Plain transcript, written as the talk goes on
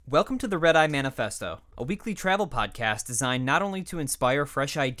Welcome to the Red Eye Manifesto, a weekly travel podcast designed not only to inspire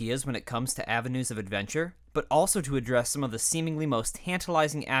fresh ideas when it comes to avenues of adventure, but also to address some of the seemingly most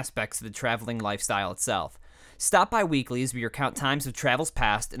tantalizing aspects of the traveling lifestyle itself. Stop by weekly as we recount times of travels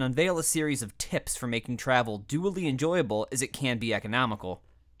past and unveil a series of tips for making travel dually enjoyable as it can be economical.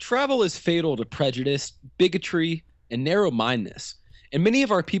 Travel is fatal to prejudice, bigotry, and narrow-mindedness, and many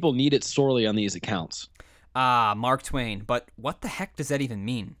of our people need it sorely on these accounts. Ah, Mark Twain, but what the heck does that even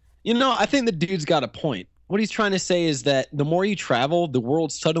mean? You know, I think the dude's got a point. What he's trying to say is that the more you travel, the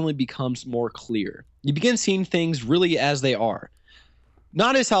world suddenly becomes more clear. You begin seeing things really as they are.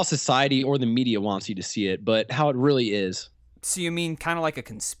 Not as how society or the media wants you to see it, but how it really is. So you mean kind of like a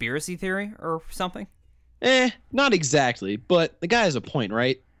conspiracy theory or something? Not exactly, but the guy has a point,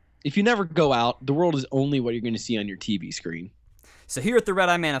 right? If you never go out, the world is only what you're going to see on your TV screen. So here at the Red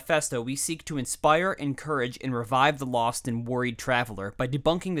Eye Manifesto, we seek to inspire, encourage, and revive the lost and worried traveler by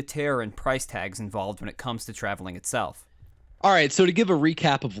debunking the terror and price tags involved when it comes to traveling itself. All right, so to give a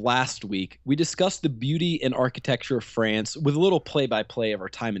recap of last week, we discussed the beauty and architecture of France with a little play-by-play of our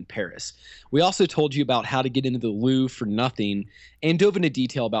time in Paris. We also told you about how to get into the Louvre for nothing and dove into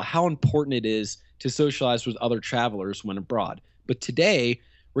detail about how important it is to socialize with other travelers when abroad. But today,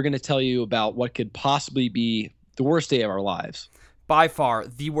 we're going to tell you about what could possibly be the worst day of our lives. By far,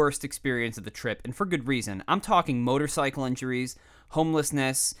 the worst experience of the trip, and for good reason. I'm talking motorcycle injuries,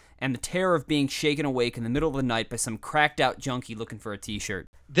 homelessness, and the terror of being shaken awake in the middle of the night by some cracked-out junkie looking for a t-shirt.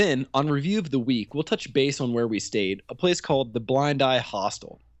 Then, on review of the week, we'll touch base on where we stayed, a place called the Blind Eye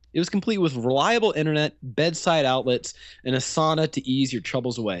Hostel. It was complete with reliable internet, bedside outlets, and a sauna to ease your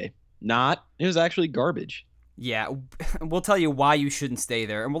troubles away. It was actually garbage. Yeah, we'll tell you why you shouldn't stay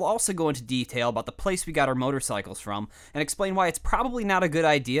there, and we'll also go into detail about the place we got our motorcycles from, and explain why it's probably not a good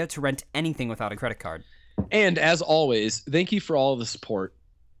idea to rent anything without a credit card. And as always, thank you for all of the support.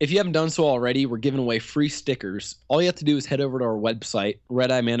 If you haven't done so already, we're giving away free stickers. All you have to do is head over to our website,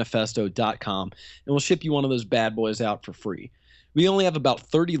 redeye-manifesto.com, and we'll ship you one of those bad boys out for free. We only have about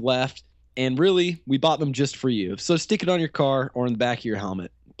 30 left, and really, we bought them just for you. So stick it on your car or in the back of your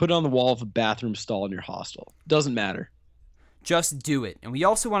helmet. Put it on the wall of a bathroom stall in your hostel. Doesn't matter. Just do it. And we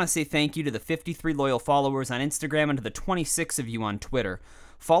also want to say thank you to the 53 loyal followers on Instagram and to the 26 of you on Twitter.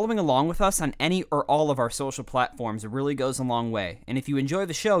 Following along with us on any or all of our social platforms really goes a long way. And if you enjoy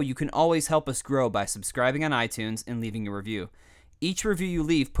the show, you can always help us grow by subscribing on iTunes and leaving a review. Each review you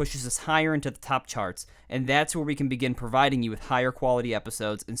leave pushes us higher into the top charts, and that's where we can begin providing you with higher quality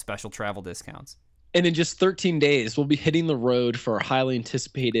episodes and special travel discounts. And in just 13 days, we'll be hitting the road for our highly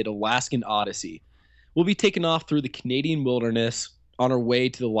anticipated Alaskan Odyssey. We'll be taking off through the Canadian wilderness on our way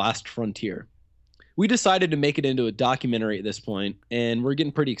to the last frontier. We decided to make it into a documentary at this point, and we're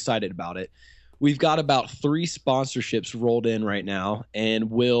getting pretty excited about it. We've got about 3 sponsorships rolled in right now,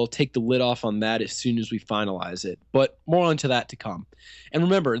 and we'll take the lid off on that as soon as we finalize it. But more onto that to come. And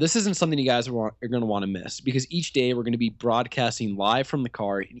remember, this isn't something you guys are going to want to miss, because each day we're going to be broadcasting live from the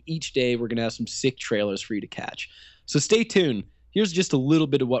car, and each day we're going to have some sick trailers for you to catch. So stay tuned. Here's just a little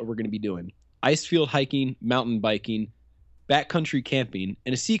bit of what we're going to be doing. Ice field hiking, mountain biking, backcountry camping,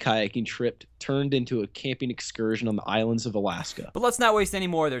 and a sea kayaking trip turned into a camping excursion on the islands of Alaska. But let's not waste any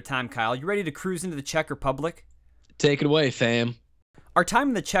more of their time, Kyle. You ready to cruise into the Czech Republic? Take it away, fam. Our time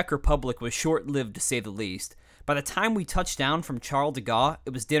in the Czech Republic was short-lived, to say the least. By the time we touched down from Charles de Gaulle,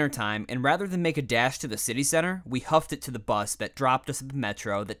 it was dinner time, and rather than make a dash to the city center, we huffed it to the bus that dropped us at the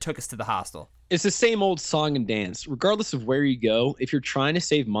metro that took us to the hostel. It's the same old song and dance. Regardless of where you go, if you're trying to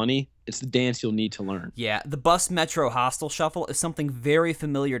save money, it's the dance you'll need to learn. Yeah, the bus metro hostel shuffle is something very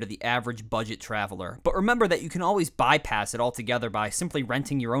familiar to the average budget traveler. But remember that you can always bypass it altogether by simply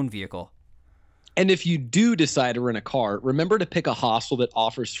renting your own vehicle. And if you do decide to rent a car, remember to pick a hostel that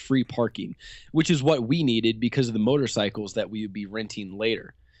offers free parking, which is what we needed because of the motorcycles that we would be renting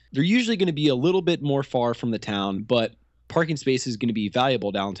later. They're usually going to be a little bit more far from the town, but parking space is going to be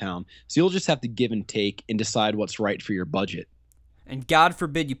valuable downtown, so you'll just have to give and take and decide what's right for your budget. And God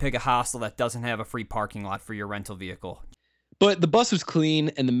forbid you pick a hostel that doesn't have a free parking lot for your rental vehicle. But the bus was clean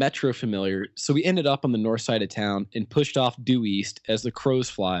and the metro familiar, so we ended up on the north side of town and pushed off due east as the crows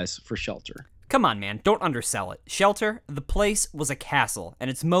flies for shelter. Come on, man, don't undersell it. Shelter, the place was a castle, and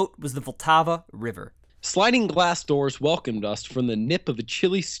its moat was the Vltava River. Sliding glass doors welcomed us from the nip of a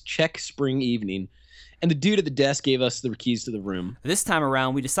chilly Czech spring evening, and the dude at the desk gave us the keys to the room. This time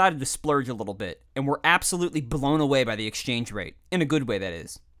around, we decided to splurge a little bit, and were absolutely blown away by the exchange rate. In a good way, that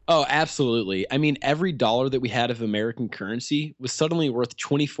is. Oh, absolutely. I mean, every dollar that we had of American currency was suddenly worth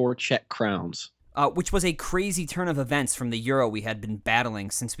 24 Czech crowns. which was a crazy turn of events from the euro we had been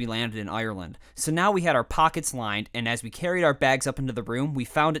battling since we landed in Ireland. So now we had our pockets lined, and as we carried our bags up into the room, we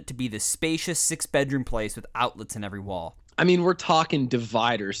found it to be this spacious 6-bedroom place with outlets in every wall. I mean, we're talking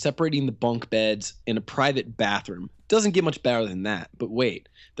dividers separating the bunk beds and a private bathroom. Doesn't get much better than that. But wait,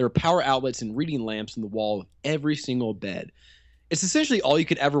 there are power outlets and reading lamps in the wall of every single bed. It's essentially all you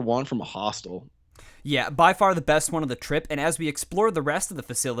could ever want from a hostel. Yeah, by far the best one of the trip, and as we explored the rest of the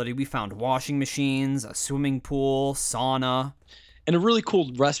facility, we found washing machines, a swimming pool, sauna, And a really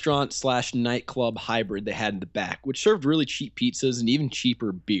cool restaurant/nightclub hybrid they had in the back, which served really cheap pizzas and even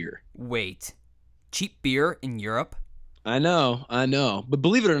cheaper beer. Wait, cheap beer in Europe? I know. But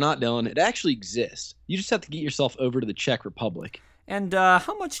believe it or not, Dylan, it actually exists. You just have to get yourself over to the Czech Republic. And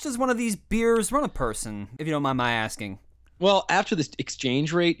how much does one of these beers run a person, if you don't mind my asking? Well, after this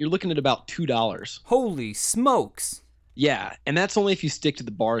exchange rate, you're looking at about $2. Holy smokes! Yeah, and that's only if you stick to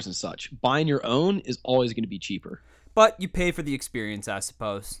the bars and such. Buying your own is always going to be cheaper. But you pay for the experience, I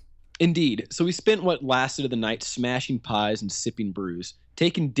suppose. Indeed. So we spent what lasted of the night smashing pies and sipping brews,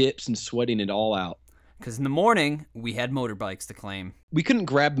 taking dips and sweating it all out. Because in the morning, we had motorbikes to claim. We couldn't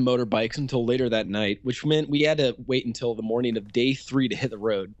grab the motorbikes until later that night, which meant we had to wait until the morning of day 3 to hit the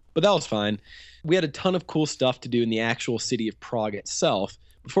road. But that was fine. We had a ton of cool stuff to do in the actual city of Prague itself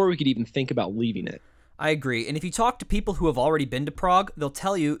before we could even think about leaving it. I agree, and if you talk to people who have already been to Prague, they'll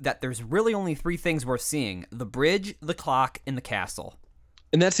tell you that there's really only 3 things worth seeing: the bridge, the clock, and the castle.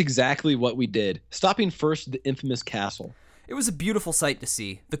 And that's exactly what we did, stopping first at the infamous castle. It was a beautiful sight to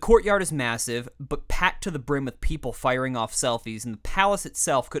see. The courtyard is massive, but packed to the brim with people firing off selfies, and the palace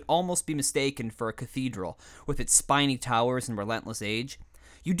itself could almost be mistaken for a cathedral, with its spiny towers and relentless age.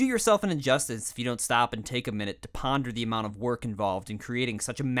 You do yourself an injustice if you don't stop and take a minute to ponder the amount of work involved in creating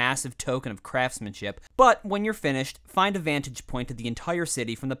such a massive token of craftsmanship, but when you're finished, find a vantage point of the entire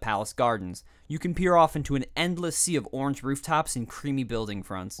city from the palace gardens. You can peer off into an endless sea of orange rooftops and creamy building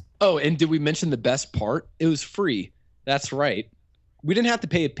fronts. Oh, and did we mention the best part? It was free. That's right. We didn't have to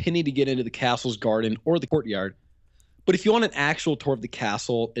pay a penny to get into the castle's garden or the courtyard. But if you want an actual tour of the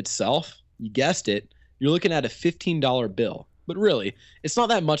castle itself, you guessed it, you're looking at a $15 bill. But really, it's not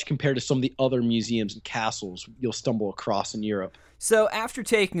that much compared to some of the other museums and castles you'll stumble across in Europe. So, after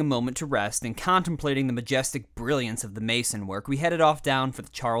taking a moment to rest and contemplating the majestic brilliance of the mason work, we headed off down for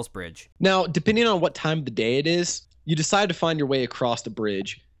the Charles Bridge. Now, depending on what time of the day it is, you decide to find your way across the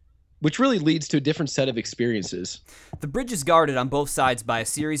bridge, which really leads to a different set of experiences. The bridge is guarded on both sides by a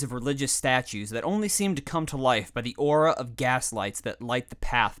series of religious statues that only seem to come to life by the aura of gaslights that light the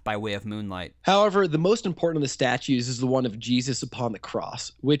path by way of moonlight. However, the most important of the statues is the one of Jesus upon the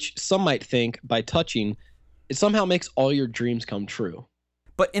cross, which some might think, by touching, it somehow makes all your dreams come true.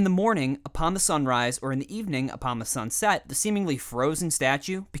 But in the morning, upon the sunrise, or in the evening, upon the sunset, the seemingly frozen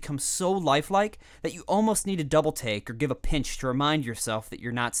statue becomes so lifelike that you almost need a double take or give a pinch to remind yourself that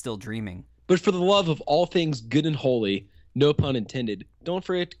you're not still dreaming. But for the love of all things good and holy, no pun intended, don't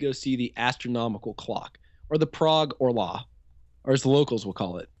forget to go see the astronomical clock, or the Prague Orla, or as the locals will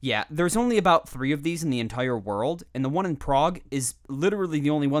call it. Yeah, there's only about 3 of these in the entire world, and the one in Prague is literally the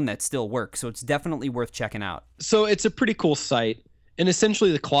only one that still works, so it's definitely worth checking out. So it's a pretty cool sight. And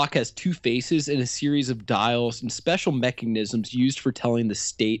essentially, the clock has 2 faces and a series of dials and special mechanisms used for telling the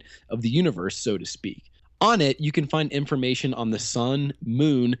state of the universe, so to speak. On it, you can find information on the sun,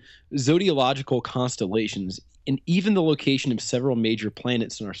 moon, zodiacal constellations, and even the location of several major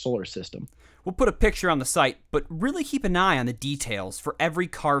planets in our solar system. We'll put a picture on the site, but really keep an eye on the details, for every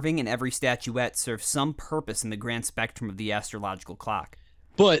carving and every statuette serves some purpose in the grand spectrum of the astrological clock.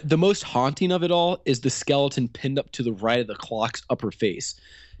 But the most haunting of it all is the skeleton pinned up to the right of the clock's upper face.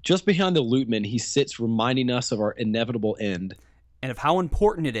 Just behind the lootman, he sits reminding us of our inevitable end. And of how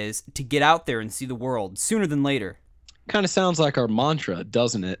important it is to get out there and see the world sooner than later. Kind of sounds like our mantra,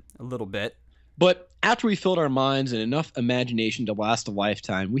 doesn't it? A little bit. But after we filled our minds and enough imagination to last a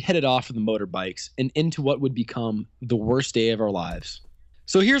lifetime, we headed off for the motorbikes and into what would become the worst day of our lives.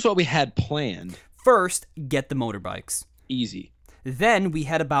 So here's what we had planned. First, get the motorbikes. Easy. Then we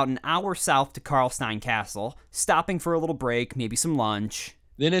head about an hour south to Karlstein Castle, stopping for a little break, maybe some lunch.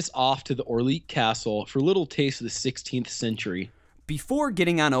 Then it's off to the Orlik Castle for a little taste of the 16th century. Before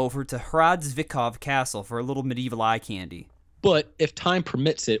getting on over to Hradzvikov Castle for a little medieval eye candy. But if time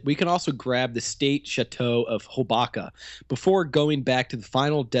permits it, we can also grab the state chateau of Hobaka before going back to the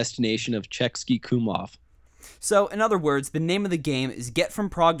final destination of Český Krumlov. So, in other words, the name of the game is get from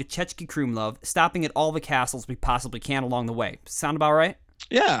Prague to Český Krumlov, stopping at all the castles we possibly can along the way. Sound about right?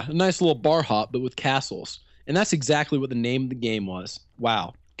 Yeah, a nice little bar hop, but with castles. And that's exactly what the name of the game was.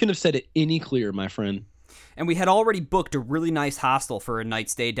 Wow. Couldn't have said it any clearer, my friend. And we had already booked a really nice hostel for a night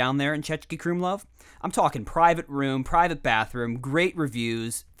stay down there in Český Krumlov. I'm talking private room, private bathroom, great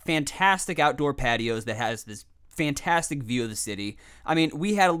reviews, fantastic outdoor patios that has this fantastic view of the city. I mean,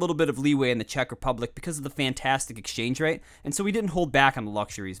 we had a little bit of leeway in the Czech Republic because of the fantastic exchange rate, and so we didn't hold back on the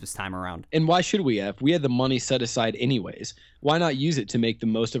luxuries this time around. And why should we have? We had the money set aside anyways. Why not use it to make the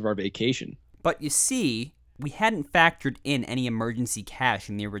most of our vacation? But you see, we hadn't factored in any emergency cash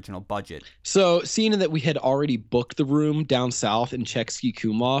in the original budget. So, seeing that we had already booked the room down south in Český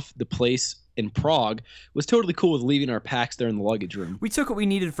Krumlov, the place in Prague was totally cool with leaving our packs there in the luggage room. We took what we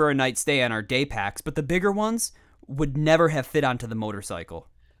needed for a night stay on our day packs, but the bigger ones would never have fit onto the motorcycle.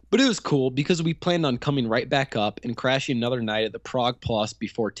 But it was cool because we planned on coming right back up and crashing another night at the Prague Plus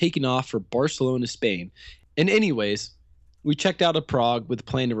before taking off for Barcelona, Spain. And anyways, we checked out of Prague with a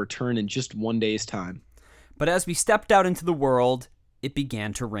plan to return in just 1 day's time. But as we stepped out into the world, it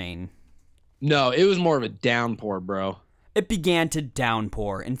began to rain. No, it was more of a downpour, bro. It began to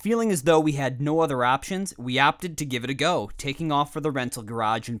downpour, and feeling as though we had no other options, we opted to give it a go, taking off for the rental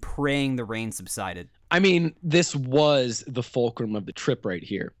garage and praying the rain subsided. I mean, this was the fulcrum of the trip right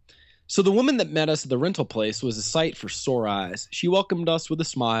here. So the woman that met us at the rental place was a sight for sore eyes. She welcomed us with a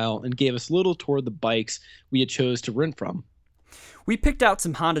smile and gave us a little tour of the bikes we had chose to rent from. We picked out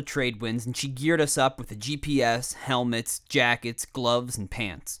some Honda trade winds, and she geared us up with a GPS, helmets, jackets, gloves, and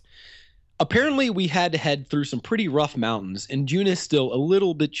pants. Apparently, we had to head through some pretty rough mountains, and June is still a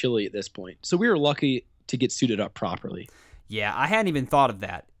little bit chilly at this point, so we were lucky to get suited up properly. Yeah, I hadn't even thought of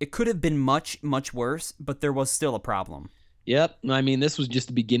that. It could have been much, much worse, but there was still a problem. Yep, I mean, this was just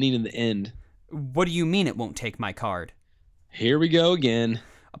the beginning and the end. What do you mean it won't take my card? Here we go again.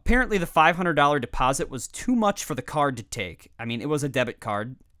 Apparently, the $500 deposit was too much for the card to take. I mean, it was a debit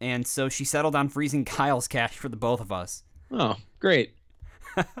card, and so she settled on freezing Kyle's cash for the both of us. Oh, great.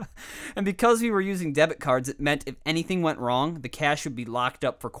 And because we were using debit cards, it meant if anything went wrong, the cash would be locked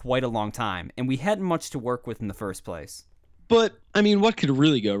up for quite a long time, and we hadn't much to work with in the first place. But, I mean, what could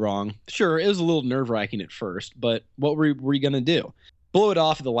really go wrong? Sure, it was a little nerve-wracking at first, but what were we going to do? Blow it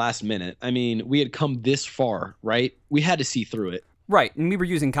off at the last minute? I mean, we had come this far, right? We had to see through it. Right, and we were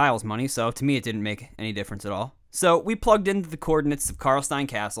using Kyle's money, so to me it didn't make any difference at all. So we plugged into the coordinates of Karlstein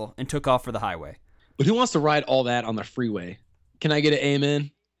Castle and took off for the highway. But who wants to ride all that on the freeway? Can I get an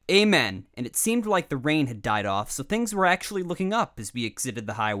amen? Amen. And it seemed like the rain had died off, so things were actually looking up as we exited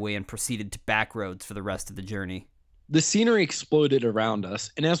the highway and proceeded to back roads for the rest of the journey. The scenery exploded around us,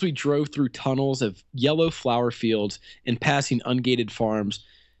 and as we drove through tunnels of yellow flower fields and passing ungated farms,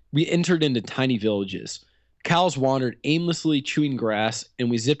 we entered into tiny villages. Cows wandered aimlessly chewing grass, and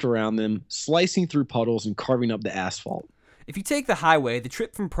we zipped around them, slicing through puddles and carving up the asphalt. If you take the highway, the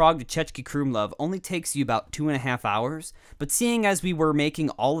trip from Prague to Český Krumlov only takes you about 2.5 hours, but seeing as we were making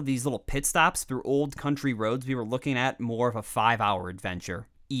all of these little pit stops through old country roads, we were looking at more of a 5-hour adventure.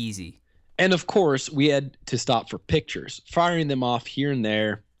 Easy. And of course, we had to stop for pictures, firing them off here and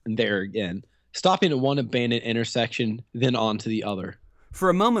there again, stopping at one abandoned intersection, then on to the other. For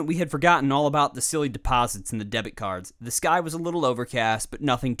a moment, we had forgotten all about the silly deposits and the debit cards. The sky was a little overcast, but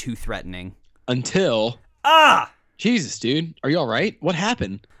nothing too threatening. Until... Ah! Jesus, dude. Are you all right? What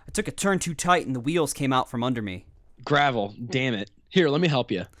happened? I took a turn too tight and the wheels came out from under me. Gravel. Damn it. Here, let me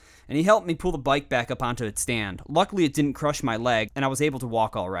help you. And he helped me pull the bike back up onto its stand. Luckily, it didn't crush my leg, and I was able to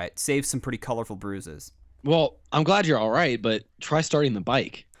walk all right, save some pretty colorful bruises. Well, I'm glad you're all right, but try starting the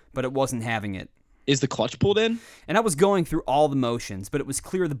bike. But it wasn't having it. Is the clutch pulled in? And I was going through all the motions, but it was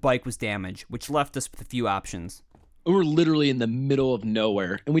clear the bike was damaged, which left us with a few options. We were literally in the middle of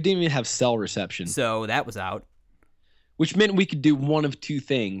nowhere, and we didn't even have cell reception. So that was out. Which meant we could do one of two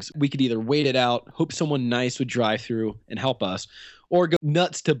things. We could either wait it out, hope someone nice would drive through and help us, or go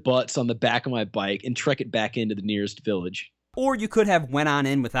nuts to butts on the back of my bike and trek it back into the nearest village. Or you could have went on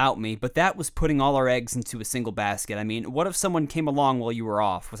in without me, but that was putting all our eggs into a single basket. I mean, what if someone came along while you were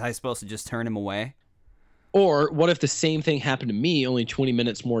off? Was I supposed to just turn him away? Or what if the same thing happened to me only 20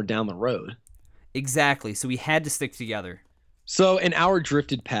 minutes more down the road? Exactly, so we had to stick together. So an hour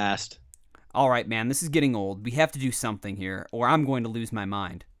drifted past. All right, man, this is getting old. We have to do something here, or I'm going to lose my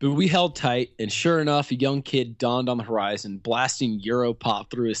mind. But we held tight, and sure enough, a young kid dawned on the horizon, blasting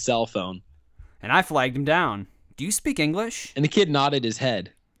Europop through his cell phone. And I flagged him down. Do you speak English? And the kid nodded his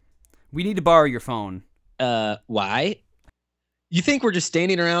head. We need to borrow your phone. Why? You think we're just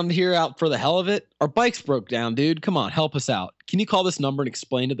standing around here out for the hell of it? Our bikes broke down, dude. Come on, help us out. Can you call this number and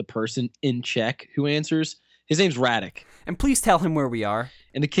explain to the person in Czech who answers? His name's Radek. And please tell him where we are.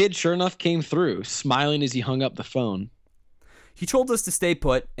 And the kid sure enough came through, smiling as he hung up the phone. He told us to stay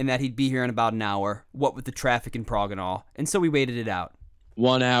put and that he'd be here in about an hour, what with the traffic in Prague and all, and so we waited it out.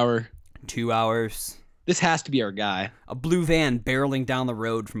 1 hour. 2 hours. This has to be our guy. A blue van barreling down the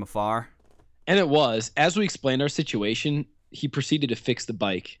road from afar. And it was. As we explained our situation, he proceeded to fix the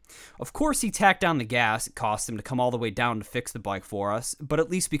bike. Of course, he tacked down the gas. It cost him to come all the way down to fix the bike for us, but at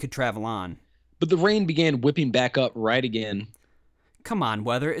least we could travel on. But the rain began whipping back up right again. Come on,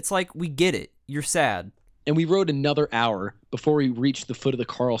 weather. It's like, we get it. You're sad. And we rode another hour before we reached the foot of the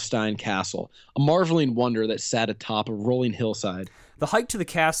Karlstein Castle, a marveling wonder that sat atop a rolling hillside. The hike to the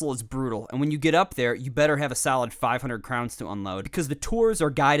castle is brutal, and when you get up there, you better have a solid 500 crowns to unload, because the tours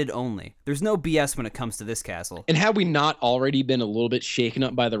are guided only. There's no BS when it comes to this castle. And had we not already been a little bit shaken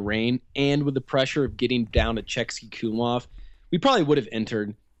up by the rain, and with the pressure of getting down to Český Krumlov, we probably would have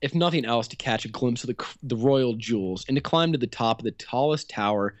entered, if nothing else, to catch a glimpse of the royal jewels, and to climb to the top of the tallest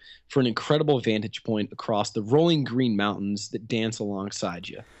tower for an incredible vantage point across the rolling green mountains that dance alongside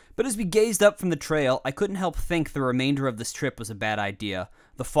you. But as we gazed up from the trail, I couldn't help think the remainder of this trip was a bad idea.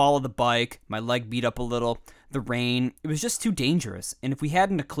 The fall of the bike, my leg beat up a little, the rain, it was just too dangerous. And if we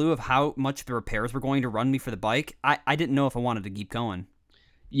hadn't a clue of how much the repairs were going to run me for the bike, I didn't know if I wanted to keep going.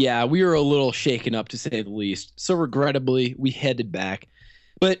 Yeah, we were a little shaken up to say the least. So regrettably, we headed back.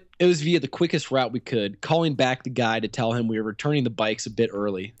 But it was via the quickest route we could, calling back the guy to tell him we were returning the bikes a bit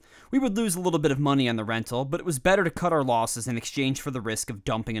early. We would lose a little bit of money on the rental, but it was better to cut our losses in exchange for the risk of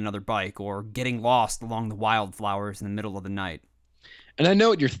dumping another bike or getting lost along the wildflowers in the middle of the night. And I know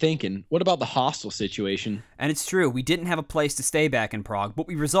what you're thinking. What about the hostel situation? And it's true, we didn't have a place to stay back in Prague, but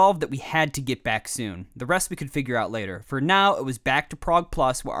we resolved that we had to get back soon. The rest we could figure out later. For now, it was back to Prague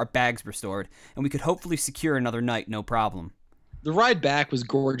Plus where our bags were stored, and we could hopefully secure another night no problem. The ride back was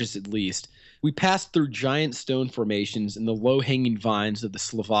gorgeous at least. We passed through giant stone formations and the low-hanging vines of the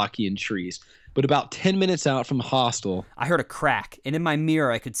Slovakian trees. But about 10 minutes out from the hostel, I heard a crack, and in my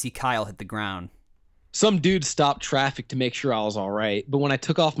mirror I could see Kyle hit the ground. Some dude stopped traffic to make sure I was all right, but when I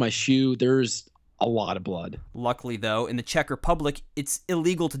took off my shoe, there's a lot of blood. Luckily, though, in the Czech Republic, it's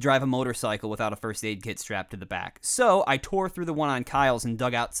illegal to drive a motorcycle without a first aid kit strapped to the back. So I tore through the one on Kyle's and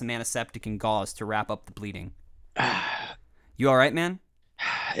dug out some antiseptic and gauze to wrap up the bleeding. You all right, man?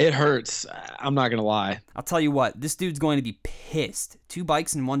 It hurts. I'm not going to lie. I'll tell you what, this dude's going to be pissed. 2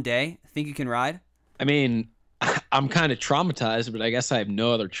 bikes in one day? Think you can ride? I mean, I'm kind of traumatized, but I guess I have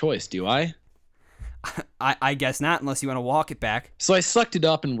no other choice, do I? I guess not, unless you want to walk it back. So I sucked it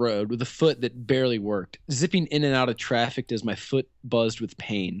up and rode with a foot that barely worked, zipping in and out of traffic as my foot buzzed with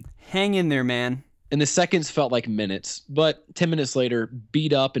pain. Hang in there, man. And the seconds felt like minutes, but 10 minutes later,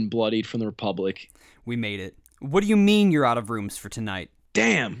 beat up and bloodied from the Republic. We made it. What do you mean you're out of rooms for tonight?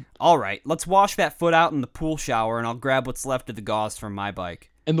 Damn! All right, let's wash that foot out in the pool shower, and I'll grab what's left of the gauze from my bike.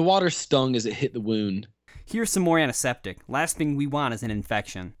 And the water stung as it hit the wound. Here's some more antiseptic. Last thing we want is an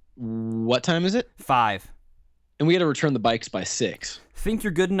infection. What time is it? 5. And we had to return the bikes by 6. Think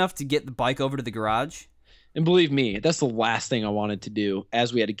you're good enough to get the bike over to the garage? And believe me, that's the last thing I wanted to do,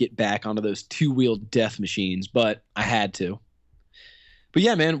 as we had to get back onto those 2-wheeled death machines, but I had to. But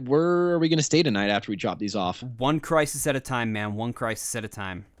yeah, man, where are we going to stay tonight after we drop these off? One crisis at a time, man. One crisis at a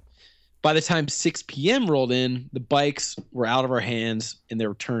time. By the time 6 p.m. rolled in, the bikes were out of our hands and they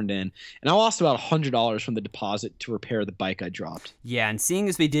were turned in. And I lost about $100 from the deposit to repair the bike I dropped. Yeah, and seeing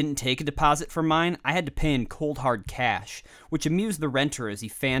as we didn't take a deposit for mine, I had to pay in cold hard cash, which amused the renter as he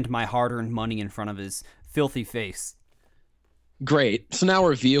fanned my hard-earned money in front of his filthy face. Great. So now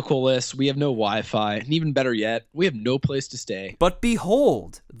we're vehicleless, we have no Wi-Fi, and even better yet, we have no place to stay. But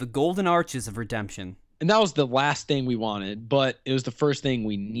behold, the golden arches of redemption. And that was the last thing we wanted, but it was the first thing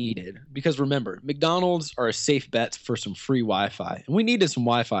we needed. Because remember, McDonald's are a safe bet for some free Wi-Fi. And we needed some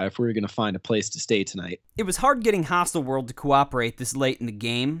Wi-Fi if we were going to find a place to stay tonight. It was hard getting Hostel World to cooperate this late in the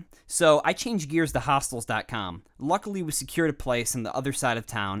game, so I changed gears to hostels.com. Luckily, we secured a place on the other side of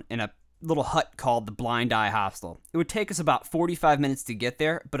town in a little hut called the Blind Eye Hostel. It would take us about 45 minutes to get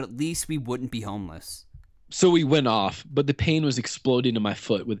there, but at least we wouldn't be homeless. So we went off, but the pain was exploding in my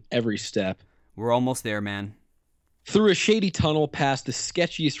foot with every step. We're almost there, man. Through a shady tunnel past the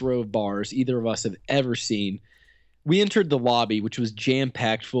sketchiest row of bars either of us have ever seen, we entered the lobby, which was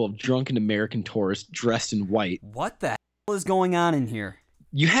jam-packed full of drunken American tourists dressed in white. What the hell is going on in here?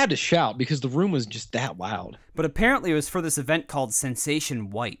 You had to shout because the room was just that loud. But apparently it was for this event called Sensation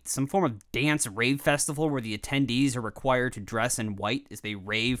White, some form of dance rave festival where the attendees are required to dress in white as they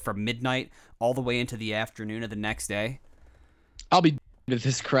rave from midnight all the way into the afternoon of the next day. I'll be if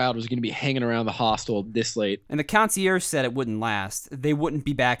this crowd was going to be hanging around the hostel this late. And the concierge said it wouldn't last. They wouldn't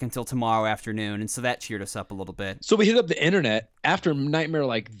be back until tomorrow afternoon, and so that cheered us up a little bit. So we hit up the internet. After a nightmare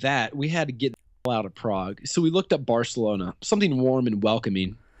like that, we had to get the hell out of Prague. So we looked up Barcelona, something warm and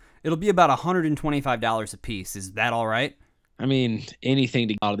welcoming. It'll be about $125 a piece. Is that all right? I mean, anything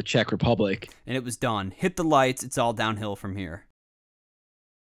to get out of the Czech Republic. And it was done. Hit the lights, it's all downhill from here.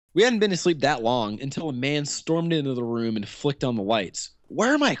 We hadn't been asleep that long until a man stormed into the room and flicked on the lights.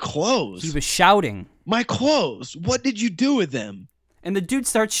 Where are my clothes? He was shouting. My clothes! What did you do with them? And the dude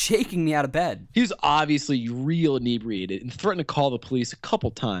starts shaking me out of bed. He was obviously real inebriated and threatened to call the police a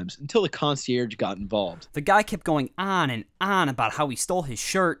couple times until the concierge got involved. The guy kept going on and on about how he stole his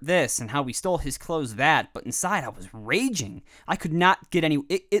shirt this and how he stole his clothes that, but inside I was raging. I could not get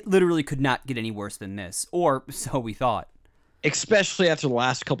it literally could not get any worse than this, or so we thought. Especially after the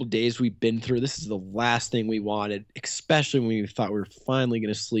last couple of days we've been through, this is the last thing we wanted, especially when we thought we were finally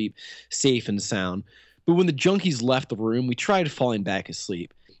going to sleep safe and sound. But when the junkies left the room, we tried falling back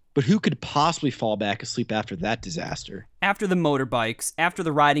asleep. But who could possibly fall back asleep after that disaster? After the motorbikes, after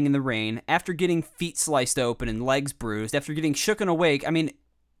the riding in the rain, after getting feet sliced open and legs bruised, after getting shook and awake, I mean,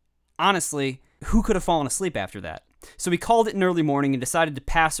 honestly, who could have fallen asleep after that? So we called it an early morning and decided to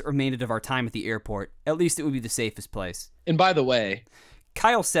pass the remainder of our time at the airport. At least it would be the safest place. And by the way,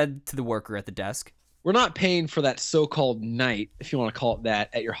 Kyle said to the worker at the desk, we're not paying for that so-called night, if you want to call it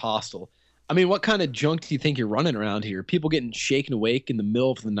that, at your hostel. I mean, what kind of junk do you think you're running around here? People getting shaken awake in the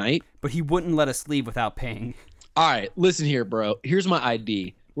middle of the night? But he wouldn't let us leave without paying. All right, listen here, bro. Here's my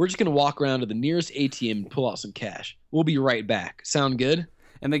ID. We're just going to walk around to the nearest ATM and pull out some cash. We'll be right back. Sound good?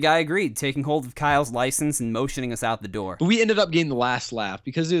 And the guy agreed, taking hold of Kyle's license and motioning us out the door. But we ended up getting the last laugh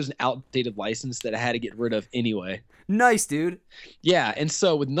because it was an outdated license that I had to get rid of anyway. Nice, dude. Yeah, and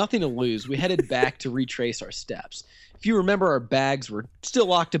so with nothing to lose, we headed back to retrace our steps. If you remember, our bags were still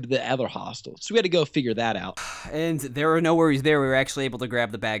locked up at the other hostel, so we had to go figure that out. And there were no worries there. We were actually able to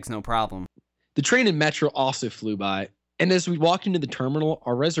grab the bags, no problem. The train and metro also flew by, and as we walked into the terminal,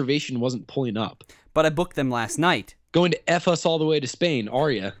 our reservation wasn't pulling up. But I booked them last night. Going to F us all the way to Spain,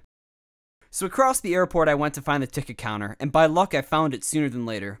 are ya? So across the airport, I went to find the ticket counter, and by luck, I found it sooner than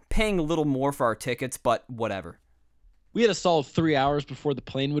later, paying a little more for our tickets, but whatever. We had a solid 3 hours before the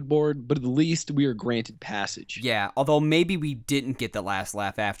plane would board, but at least we were granted passage. Yeah, although maybe we didn't get the last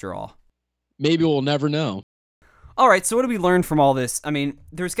laugh after all. Maybe we'll never know. Alright, so what do we learn from all this? I mean,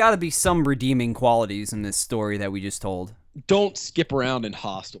 there's got to be some redeeming qualities in this story that we just told. Don't skip around in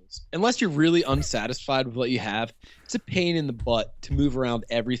hostels. Unless you're really unsatisfied with what you have, it's a pain in the butt to move around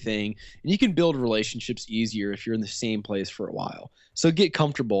everything, and you can build relationships easier if you're in the same place for a while. So get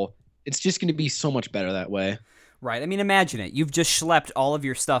comfortable. It's just going to be so much better that way. Right, I mean, imagine it. You've just schlepped all of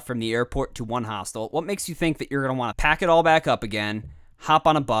your stuff from the airport to one hostel. What makes you think that you're going to want to pack it all back up again, hop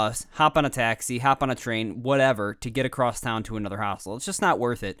on a bus, hop on a taxi, hop on a train, whatever, to get across town to another hostel? It's just not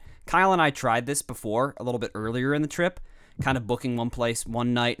worth it. Kyle and I tried this before, a little bit earlier in the trip, kind of booking one place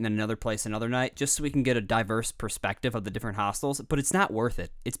one night and then another place another night, just so we can get a diverse perspective of the different hostels, but it's not worth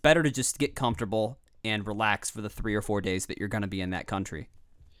it. It's better to just get comfortable and relax for the 3 or 4 days that you're going to be in that country.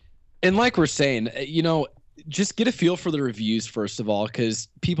 And like we're saying, just get a feel for the reviews first of all, because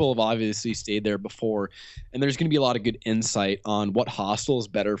people have obviously stayed there before, and there's going to be a lot of good insight on what hostel is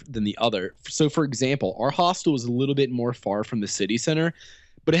better than the other. So, for example, our hostel was a little bit more far from the city center,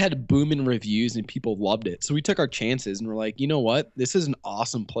 but it had booming reviews and people loved it. So we took our chances and we're like, you know what? This is an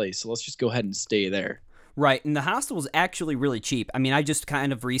awesome place, so let's just go ahead and stay there. Right, and the hostel was actually really cheap. I mean, I just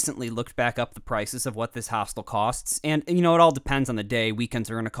kind of recently looked back up the prices of what this hostel costs, and it all depends on the day. Weekends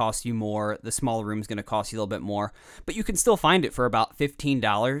are going to cost you more, the smaller room's going to cost you a little bit more, but you can still find it for about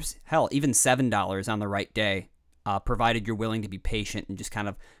 $15, hell, even $7 on the right day, provided you're willing to be patient and just kind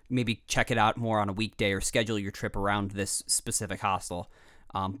of maybe check it out more on a weekday or schedule your trip around this specific hostel.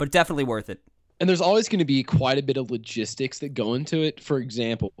 But definitely worth it. And there's always going to be quite a bit of logistics that go into it. For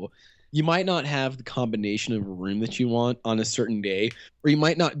example, you might not have the combination of a room that you want on a certain day, or you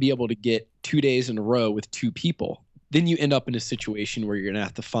might not be able to get 2 days in a row with 2 people. Then you end up in a situation where you're going to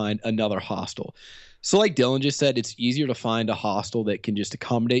have to find another hostel. So like Dylan just said, it's easier to find a hostel that can just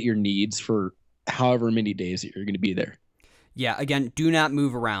accommodate your needs for however many days that you're going to be there. Yeah, again, do not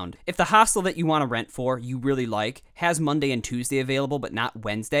move around. If the hostel that you want to rent for, you really like, has Monday and Tuesday available but not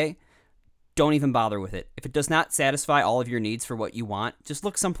Wednesday, don't even bother with it. If it does not satisfy all of your needs for what you want, just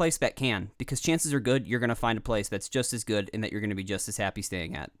look someplace that can, because chances are good you're going to find a place that's just as good and that you're going to be just as happy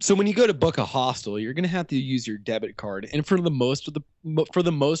staying at. So when you go to book a hostel, you're going to have to use your debit card, and for the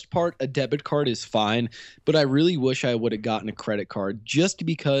most part, a debit card is fine. But I really wish I would have gotten a credit card, just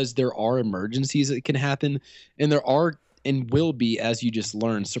because there are emergencies that can happen, and there are and will be, as you just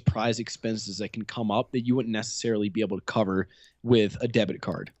learned, surprise expenses that can come up that you wouldn't necessarily be able to cover with a debit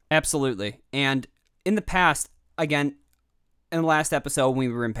card. Absolutely. And in the past, again, In the last episode, when we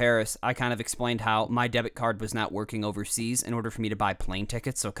were in Paris, I kind of explained how my debit card was not working overseas in order for me to buy plane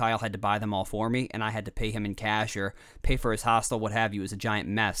tickets, so Kyle had to buy them all for me, and I had to pay him in cash or pay for his hostel, what have you. It was a giant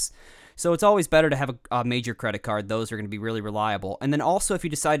mess. So it's always better to have a major credit card. Those are going to be really reliable. And then also, if you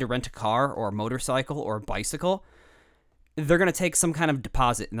decide to rent a car or a motorcycle or a bicycle, they're going to take some kind of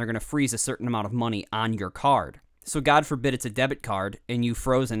deposit, and they're going to freeze a certain amount of money on your card. So God forbid it's a debit card, and you've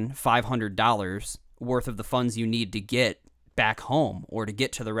frozen $500 worth of the funds you need to get back home or to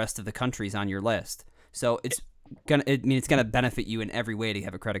get to the rest of the countries on your list. So it's gonna benefit you in every way to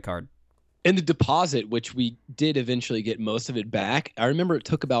have a credit card. And the deposit, which we did eventually get most of it back, I remember it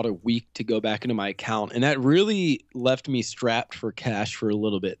took about a week to go back into my account, and that really left me strapped for cash for a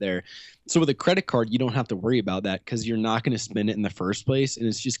little bit there. So with a credit card, you don't have to worry about that because you're not going to spend it in the first place, and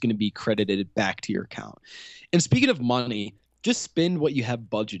it's just going to be credited back to your account. And speaking of money, just spend what you have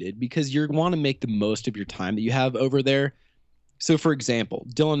budgeted because you want to make the most of your time that you have over there. So for example,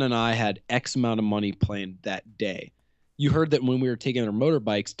 Dylan and I had X amount of money planned that day. You heard that when we were taking our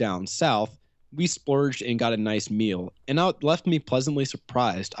motorbikes down south, we splurged and got a nice meal. And it left me pleasantly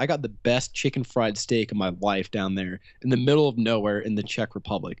surprised. I got the best chicken fried steak of my life down there in the middle of nowhere in the Czech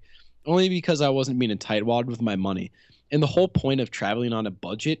Republic, only because I wasn't being a tightwad with my money. And the whole point of traveling on a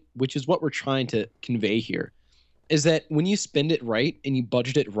budget, which is what we're trying to convey here, is that when you spend it right and you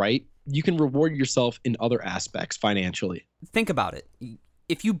budget it right, you can reward yourself in other aspects financially. Think about it.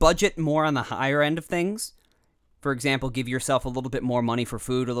 If you budget more on the higher end of things, for example, give yourself a little bit more money for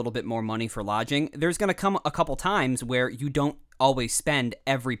food, a little bit more money for lodging, there's going to come a couple times where you don't always spend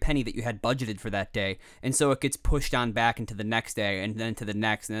every penny that you had budgeted for that day. And so it gets pushed on back into the next day and then to the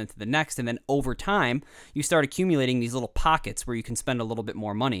next and then to the next. And then over time, you start accumulating these little pockets where you can spend a little bit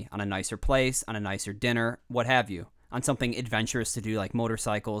more money on a nicer place, on a nicer dinner, what have you, on something adventurous to do like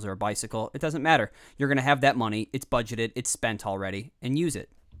motorcycles or a bicycle. It doesn't matter. You're going to have that money. It's budgeted. It's spent already, and use it.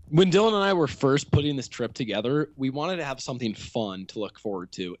 When Dylan and I were first putting this trip together, we wanted to have something fun to look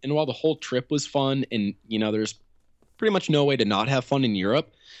forward to. And while the whole trip was fun and, there's pretty much no way to not have fun in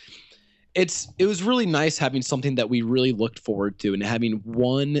Europe, it was really nice having something that we really looked forward to and having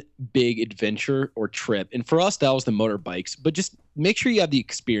one big adventure or trip. And for us, that was the motorbikes. But just make sure you have the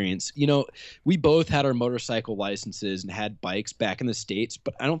experience. We both had our motorcycle licenses and had bikes back in the States,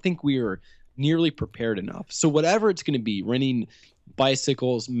 but I don't think we were nearly prepared enough. So whatever it's going to be, renting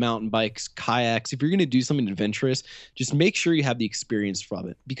bicycles, mountain bikes, kayaks, if you're going to do something adventurous, just make sure you have the experience from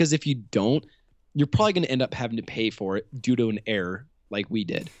it. Because if you don't, you're probably going to end up having to pay for it due to an error like we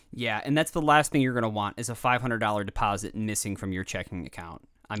did. Yeah, and that's the last thing you're going to want is a $500 deposit missing from your checking account.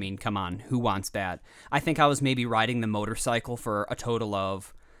 I mean, come on, who wants that? I think I was maybe riding the motorcycle for a total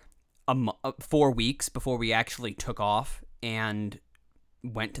of 4 weeks before we actually took off and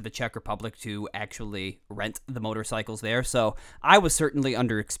went to the Czech Republic to actually rent the motorcycles there. So I was certainly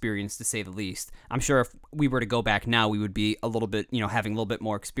underexperienced, to say the least. I'm sure if we were to go back now, we would be a little bit, having a little bit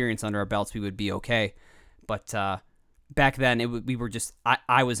more experience under our belts, we would be okay. But back then, we were just,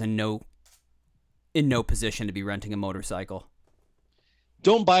 I was in no position to be renting a motorcycle.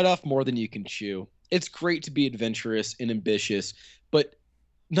 Don't bite off more than you can chew. It's great to be adventurous and ambitious, but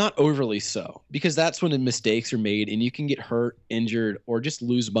not overly so, because that's when the mistakes are made and you can get hurt, injured, or just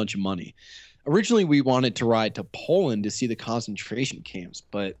lose a bunch of money. Originally, we wanted to ride to Poland to see the concentration camps,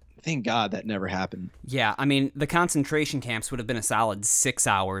 but thank God that never happened. Yeah, I mean, the concentration camps would have been a solid 6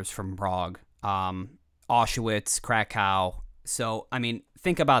 hours from Prague, Auschwitz, Krakow. So, I mean,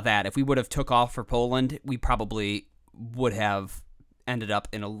 think about that. If we would have took off for Poland, we probably would have ended up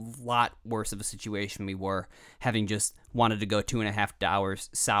in a lot worse of a situation we were, having just wanted to go 2.5 hours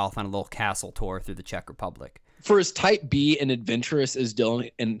south on a little castle tour through the Czech Republic. For as type B and adventurous as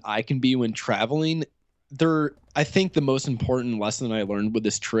Dylan and I can be when traveling, I think the most important lesson I learned with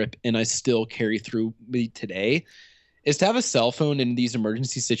this trip, and I still carry through me today, is to have a cell phone in these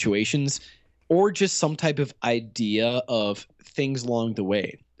emergency situations or just some type of idea of things along the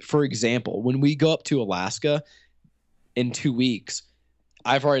way. For example, when we go up to Alaska in 2 weeks,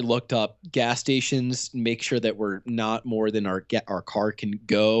 I've already looked up gas stations, make sure that we're not more than our car can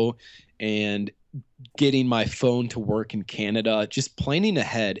go, and getting my phone to work in Canada, just planning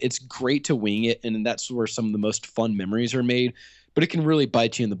ahead. It's great to wing it, and that's where some of the most fun memories are made, but it can really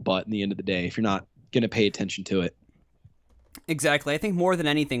bite you in the butt in the end of the day if you're not going to pay attention to it. Exactly. I think more than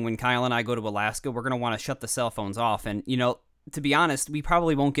anything, when Kyle and I go to Alaska, we're going to want to shut the cell phones off. And, to be honest, we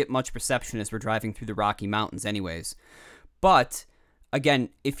probably won't get much reception as we're driving through the Rocky Mountains anyways. But again,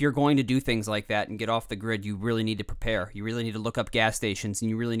 if you're going to do things like that and get off the grid, you really need to prepare. You really need to look up gas stations, and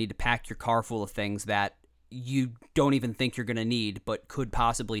you really need to pack your car full of things that you don't even think you're going to need, but could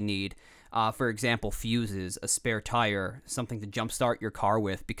possibly need. For example, fuses, a spare tire, something to jumpstart your car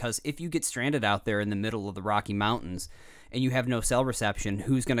with. Because if you get stranded out there in the middle of the Rocky Mountains and you have no cell reception,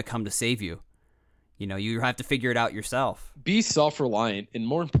 who's going to come to save you? You have to figure it out yourself. Be self-reliant, and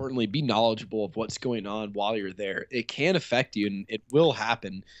more importantly, be knowledgeable of what's going on while you're there. It can affect you, and it will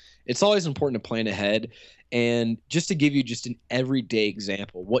happen. It's always important to plan ahead. And just to give you just an everyday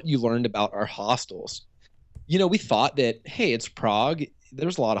example, what you learned about our hostels. We thought that, hey, it's Prague.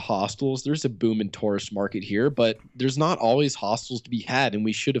 There's a lot of hostels. There's a booming tourist market here, but there's not always hostels to be had, and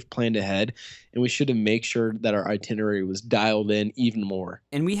we should have planned ahead, and we should have made sure that our itinerary was dialed in even more.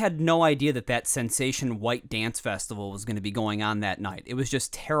 And we had no idea that Sensation White Dance Festival was going to be going on that night. It was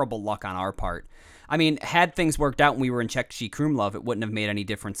just terrible luck on our part. I mean, had things worked out when we were in Czech Krumlov, it wouldn't have made any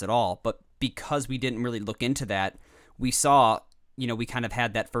difference at all, but because we didn't really look into that, we saw, we kind of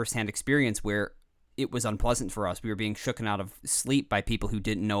had that firsthand experience where it was unpleasant for us. We were being shooken out of sleep by people who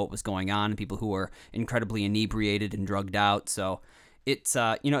didn't know what was going on, and people who were incredibly inebriated and drugged out. So it's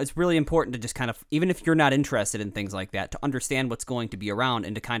it's really important to just kind of, even if you're not interested in things like that, to understand what's going to be around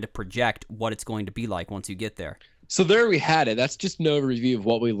and to kind of project what it's going to be like once you get there. So there we had it. That's just an overview of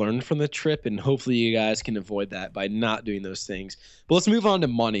what we learned from the trip, and hopefully you guys can avoid that by not doing those things. But let's move on to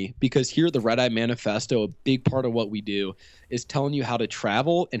money, because here at the Red Eye Manifesto, a big part of what we do is telling you how to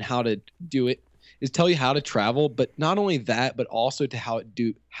travel and how to do it. Is tell you how to travel, but not only that, but also to how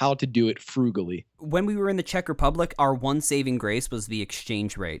to do it frugally. When we were in the Czech Republic, our one saving grace was the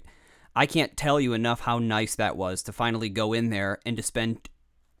exchange rate. I can't tell you enough how nice that was to finally go in there and to spend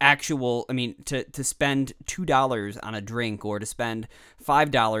to spend $2 on a drink, or to spend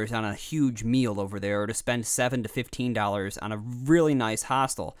 $5 on a huge meal over there, or to spend $7 to $15 on a really nice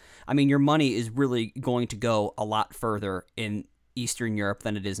hostel. I mean, your money is really going to go a lot further in Eastern Europe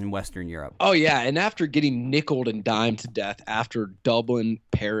than it is in Western Europe. Oh, yeah. And after getting nickeled and dimed to death after Dublin,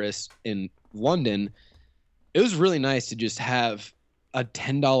 Paris, and London, it was really nice to just have a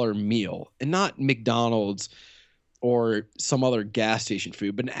 $10 meal, and not McDonald's or some other gas station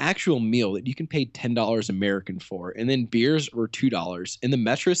food, but an actual meal that you can pay $10 American for. And then beers were $2. In the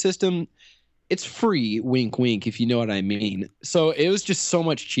metro system, it's free, wink, wink, if you know what I mean. So it was just so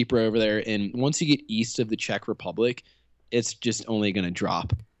much cheaper over there. And once you get east of the Czech Republic, it's just only going to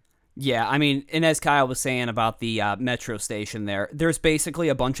drop. Yeah, I mean, and as Kyle was saying about the metro station there's basically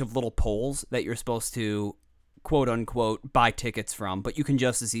a bunch of little poles that you're supposed to, quote unquote, buy tickets from, but you can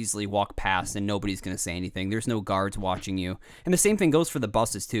just as easily walk past and nobody's going to say anything. There's no guards watching you. And the same thing goes for the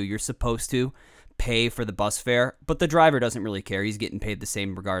buses too. You're supposed to pay for the bus fare, but the driver doesn't really care. He's getting paid the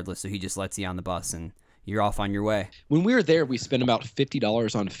same regardless, so he just lets you on the bus and you're off on your way. When we were there, we spent about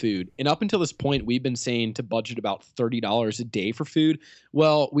 $50 on food. And up until this point, we've been saying to budget about $30 a day for food.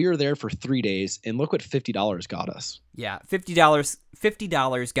 Well, we were there for 3 days, and look what $50 got us. Yeah,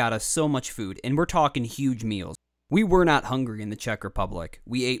 $50 got us so much food, and we're talking huge meals. We were not hungry in the Czech Republic.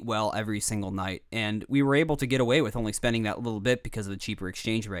 We ate well every single night, and we were able to get away with only spending that little bit because of the cheaper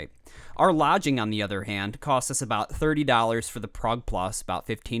exchange rate. Our lodging, on the other hand, cost us about $30 for the Prague Plus, about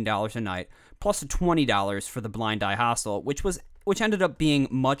 $15 a night, plus $20 for the Blind Eye Hostel, which ended up being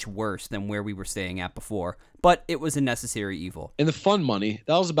much worse than where we were staying at before, but it was a necessary evil. And the fun money,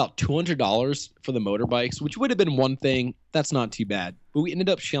 that was about $200 for the motorbikes, which would have been one thing. That's not too bad. But we ended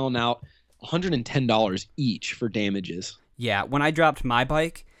up shelling out $110 each for damages. Yeah, when I dropped my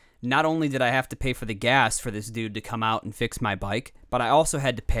bike, not only did I have to pay for the gas for this dude to come out and fix my bike, but I also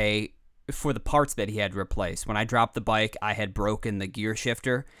had to pay for the parts that he had replaced. When I dropped the bike, I had broken the gear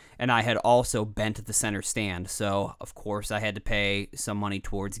shifter, and I had also bent the center stand, so of course I had to pay some money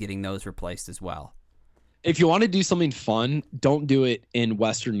towards getting those replaced as well. If you want to do something fun, don't do it in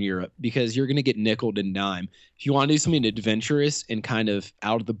Western Europe, because you're going to get nickeled and dime. If you want to do something adventurous and kind of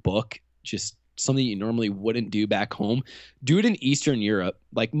out of the book, just something you normally wouldn't do back home, do it in Eastern Europe,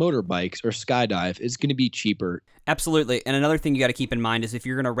 like motorbikes or skydive. It's going to be cheaper. Absolutely. And another thing you got to keep in mind is if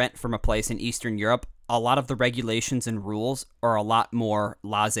you're going to rent from a place in Eastern Europe, a lot of the regulations and rules are a lot more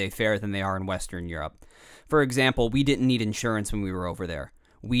laissez-faire than they are in Western Europe. For example, we didn't need insurance when we were over there.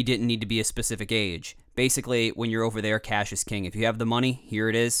 We didn't need to be a specific age. Basically, when you're over there, cash is king. If you have the money, here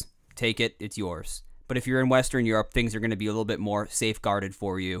it is. Take it. It's yours. But if you're in Western Europe, things are going to be a little bit more safeguarded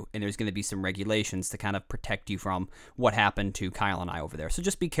for you, and there's going to be some regulations to kind of protect you from what happened to Kyle and I over there. So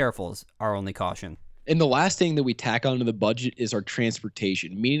just be careful is our only caution. And the last thing that we tack onto the budget is our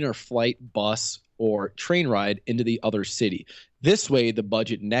transportation, meaning our flight, bus, or train ride into the other city. This way, the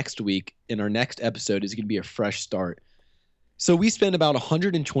budget next week in our next episode is going to be a fresh start. So we spent about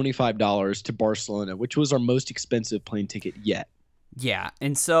 $125 to Barcelona, which was our most expensive plane ticket yet. Yeah,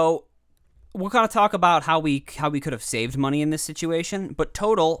 and so we'll kind of talk about how we could have saved money in this situation, but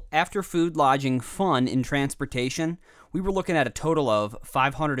total, after food, lodging, fun, and transportation, we were looking at a total of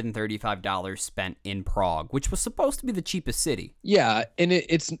 $535 spent in Prague, which was supposed to be the cheapest city. Yeah, and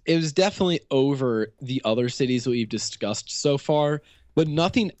it was definitely over the other cities that we've discussed so far, but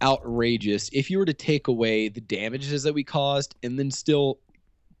nothing outrageous if you were to take away the damages that we caused and then still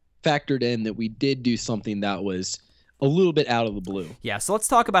factored in that we did do something that was a little bit out of the blue. Yeah, so let's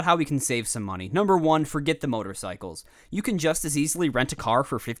talk about how we can save some money. Number one, forget the motorcycles. You can just as easily rent a car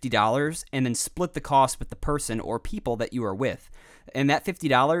for $50 and then split the cost with the person or people that you are with. And that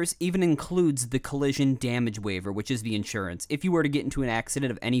 $50 even includes the collision damage waiver, which is the insurance. If you were to get into an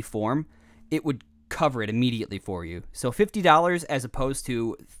accident of any form, it would cover it immediately for you. So $50 as opposed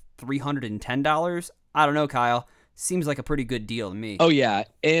to $310, I don't know, Kyle. Seems like a pretty good deal to me. Oh, yeah,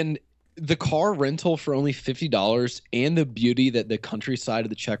 and the car rental for only $50 and the beauty that the countryside of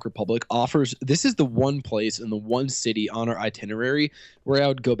the Czech Republic offers, this is the one place and the one city on our itinerary where I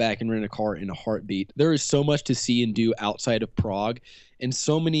would go back and rent a car in a heartbeat. There is so much to see and do outside of Prague and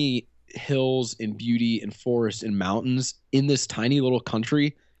so many hills and beauty and forests and mountains in this tiny little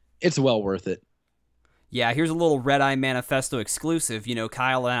country. It's well worth it. Yeah, here's a little Red Eye Manifesto exclusive. You know,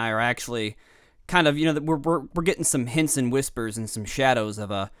 Kyle and I are actually kind of, you know, we're getting some hints and whispers and some shadows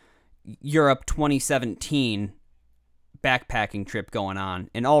of a Europe 2017 backpacking trip going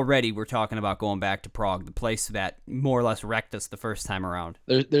on, and already we're talking about going back to Prague, the place that more or less wrecked us the first time around.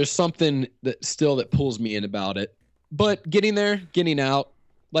 There's something that pulls me in about it, but getting there, getting out,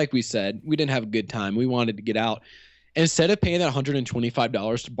 like we said, we didn't have a good time. We wanted to get out. And instead of paying that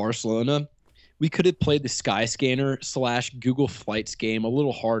 $125 to Barcelona, we could have played the Skyscanner / Google Flights game a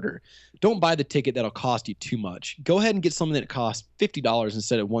little harder. Don't buy the ticket that'll cost you too much. Go ahead and get something that costs $50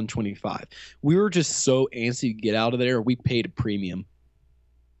 instead of $125. We were just so antsy to get out of there, we paid a premium.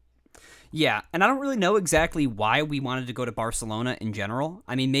 Yeah, and I don't really know exactly why we wanted to go to Barcelona in general.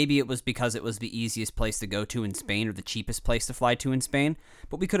 I mean, maybe it was because it was the easiest place to go to in Spain or the cheapest place to fly to in Spain,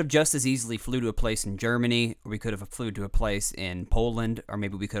 but we could have just as easily flew to a place in Germany, or we could have flew to a place in Poland, or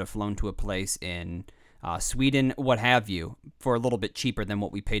maybe we could have flown to a place in Sweden, what have you, for a little bit cheaper than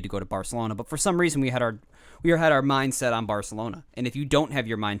what we paid to go to Barcelona. But for some reason, we had our mindset on Barcelona. And if you don't have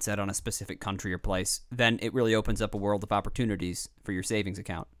your mindset on a specific country or place, then it really opens up a world of opportunities for your savings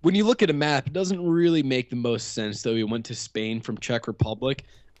account. When you look at a map, it doesn't really make the most sense that we went to Spain from Czech Republic.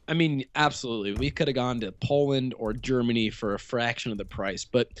 I mean, absolutely. We could have gone to Poland or Germany for a fraction of the price.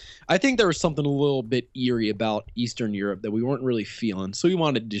 But I think there was something a little bit eerie about Eastern Europe that we weren't really feeling. So we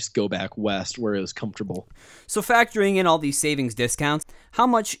wanted to just go back west where it was comfortable. So factoring in all these savings discounts, how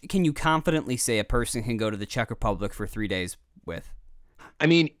much can you confidently say a person can go to the Czech Republic for 3 days with? I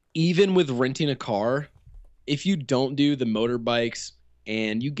mean, even with renting a car, if you don't do the motorbikes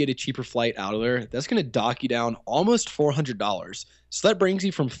and you get a cheaper flight out of there, that's going to dock you down almost $400. So that brings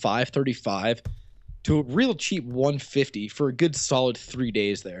you from $535 to a real cheap $150 for a good solid 3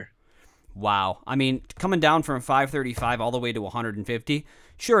 days there. Wow. I mean, coming down from $535 all the way to $150,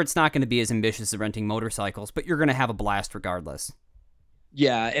 sure, it's not going to be as ambitious as renting motorcycles, but you're going to have a blast regardless.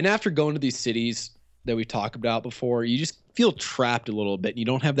 Yeah, and after going to these cities that we talked about before, you just feel trapped a little bit. You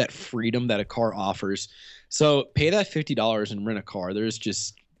don't have that freedom that a car offers. So pay that $50 and rent a car. There's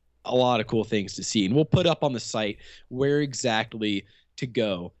just a lot of cool things to see. And we'll put up on the site where exactly to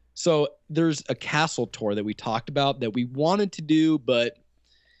go. So there's a castle tour that we talked about that we wanted to do, but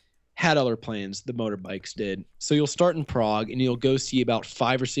had other plans. The motorbikes did. So you'll start in Prague and you'll go see about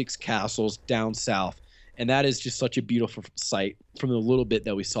 5 or 6 castles down south. And that is just such a beautiful sight from the little bit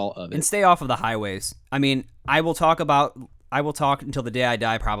that we saw of it. And stay off of the highways. I mean, I will talk until the day I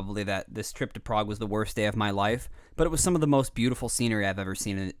die probably that this trip to Prague was the worst day of my life, but it was some of the most beautiful scenery I've ever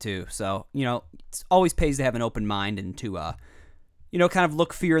seen in it too. So, you know, it always pays to have an open mind and to, kind of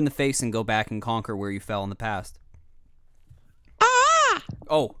look fear in the face and go back and conquer where you fell in the past. Ah!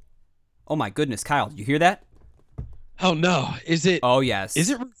 Oh my goodness, Kyle, did you hear that? Oh no, is it? Oh yes. Is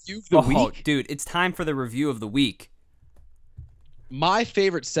it review of the week? Dude, it's time for the review of the week. My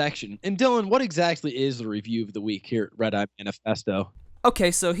favorite section. And Dylan, what exactly is the review of the week here at Red Eye Manifesto? Okay,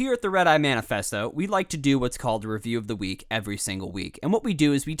 so here at the Red Eye Manifesto, we like to do what's called a review of the week every single week. And what we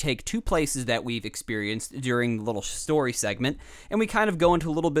do is we take 2 places that we've experienced during the little story segment, and we kind of go into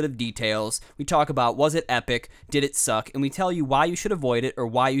a little bit of details. We talk about, was it epic? Did it suck? And we tell you why you should avoid it or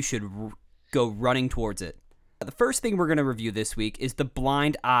why you should go running towards it. The first thing we're going to review this week is the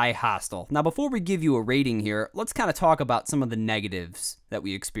Blind Eye Hostel. Now, before we give you a rating here, let's kind of talk about some of the negatives that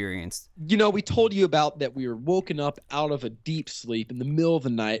we experienced. You know, we told you about that we were woken up out of a deep sleep in the middle of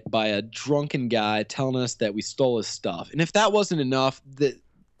the night by a drunken guy telling us that we stole his stuff. And if that wasn't enough,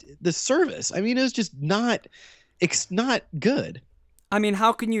 the service. I mean, it was just not good. I mean,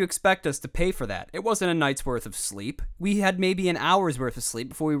 how can you expect us to pay for that? It wasn't a night's worth of sleep. We had maybe an hour's worth of sleep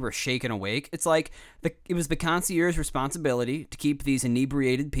before we were shaken awake. It's like it was the concierge's responsibility to keep these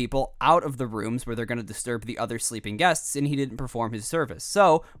inebriated people out of the rooms where they're going to disturb the other sleeping guests, and he didn't perform his service.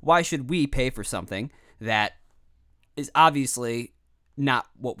 So why should we pay for something that is obviously not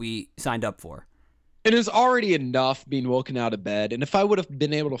what we signed up for? It is already enough being woken out of bed, and if I would have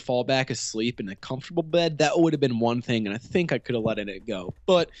been able to fall back asleep in a comfortable bed, that would have been one thing, and I think I could have let it go.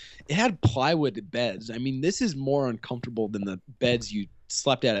 But it had plywood beds. I mean, this is more uncomfortable than the beds you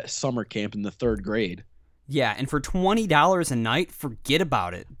slept at summer camp in the 3rd grade. Yeah, and for $20 a night, forget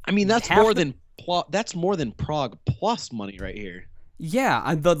about it. I mean, that's more than Prague Plus money right here.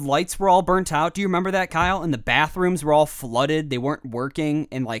 Yeah, the lights were all burnt out. Do you remember that, Kyle? And the bathrooms were all flooded. They weren't working.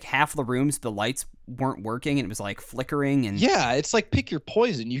 And like half the rooms, the lights weren't working. And it was like flickering. And yeah, it's like pick your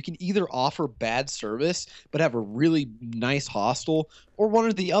poison. You can either offer bad service, but have a really nice hostel, or one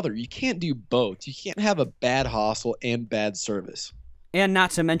or the other. You can't do both. You can't have a bad hostel and bad service. And not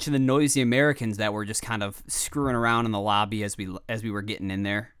to mention the noisy Americans that were just kind of screwing around in the lobby as we were getting in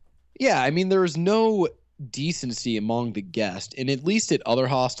there. Yeah, I mean, there was no decency among the guests, and at least at other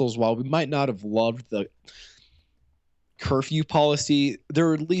hostels, while we might not have loved the curfew policy,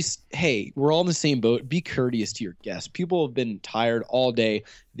 they're at least, hey, we're all in the same boat, be courteous to your guests. People have been tired all day,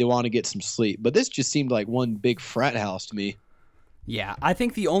 they want to get some sleep, but this just seemed like one big frat house to me. Yeah, I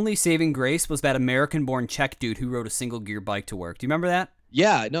think the only saving grace was that American-born Czech dude who rode a single-gear bike to work. Do you remember that?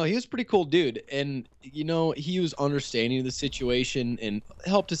 Yeah, no, he was a pretty cool dude, and he was understanding of the situation and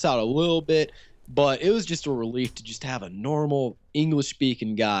helped us out a little bit. But it was just a relief to just have a normal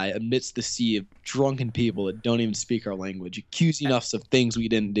English-speaking guy amidst the sea of drunken people that don't even speak our language, accusing us of things we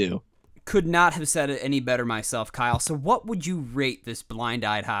didn't do. Could not have said it any better myself, Kyle. So what would you rate this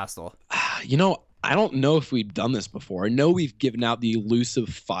blind-eyed hostel? I don't know if we've done this before. I know we've given out the elusive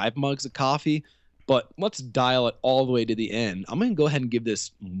 5 mugs of coffee, but let's dial it all the way to the end. I'm going to go ahead and give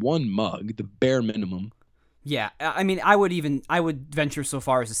this 1 mug, the bare minimum. Yeah, I mean, I would venture so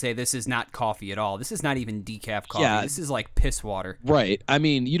far as to say this is not coffee at all. This is not even decaf coffee. Yeah, this is like piss water. Right. I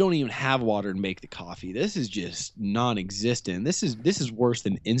mean, you don't even have water to make the coffee. This is just non-existent. This is worse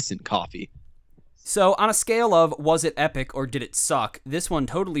than instant coffee. So on a scale of was it epic or did it suck, this one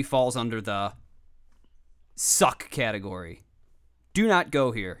totally falls under the suck category. Do not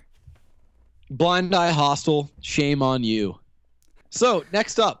go here. Blind Eye Hostel, shame on you. So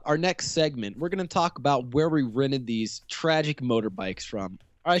next up, our next segment, we're going to talk about where we rented these tragic motorbikes from.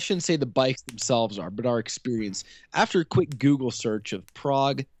 I shouldn't say the bikes themselves are, but our experience. After a quick Google search of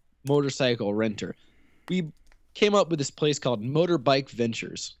Prague motorcycle renter, we came up with this place called Motorbike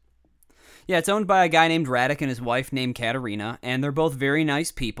Ventures. Yeah, it's owned by a guy named Radek and his wife named Katerina, and they're both very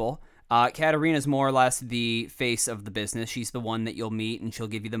nice people. Katerina's more or less the face of the business. She's the one that you'll meet, and she'll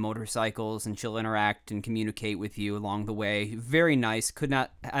give you the motorcycles, and she'll interact and communicate with you along the way. Very nice.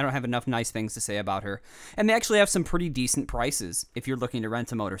 I don't have enough nice things to say about her. And they actually have some pretty decent prices if you're looking to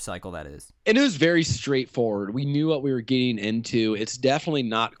rent a motorcycle, that is. And it was very straightforward. We knew what we were getting into. It's definitely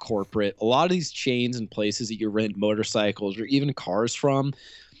not corporate. A lot of these chains and places that you rent motorcycles or even cars from,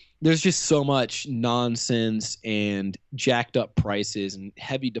 there's just so much nonsense and jacked up prices and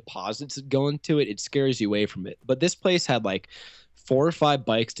heavy deposits that go into it. It scares you away from it. But this place had like 4 or 5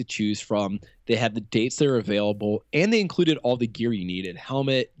 bikes to choose from. They had the dates that are available, and they included all the gear you needed: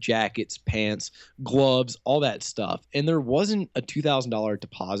 helmet, jackets, pants, gloves, all that stuff. And there wasn't a $2,000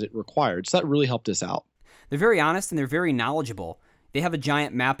 deposit required. So that really helped us out. They're very honest and they're very knowledgeable. They have a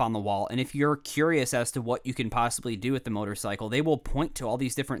giant map on the wall, and if you're curious as to what you can possibly do with the motorcycle, they will point to all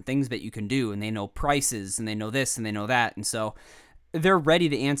these different things that you can do, and they know prices, and they know this, and they know that, and so they're ready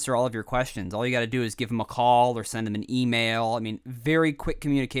to answer all of your questions. All you got to do is give them a call or send them an email. I mean, very quick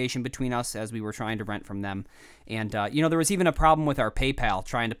communication between us as we were trying to rent from them. And, there was even a problem with our PayPal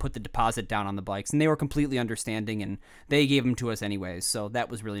trying to put the deposit down on the bikes, and they were completely understanding, and they gave them to us anyways, so that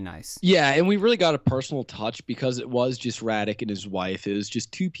was really nice. Yeah, and we really got a personal touch because it was just Radek and his wife. It was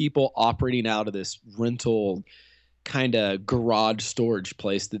just 2 people operating out of this rental kind of garage storage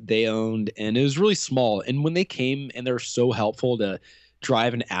place that they owned, and it was really small. And when they came, and they were so helpful to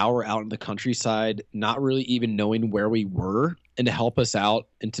drive an hour out in the countryside, not really even knowing where we were, and to help us out,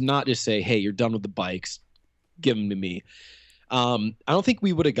 and to not just say, hey, you're done with the bikes, give them to me. I don't think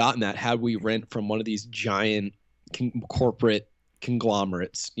we would have gotten that had we rent from one of these giant corporate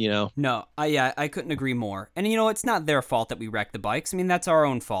conglomerates, you know? No, I couldn't agree more. And it's not their fault that we wrecked the bikes. I mean, that's our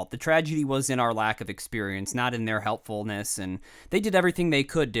own fault. The tragedy was in our lack of experience, not in their helpfulness. And they did everything they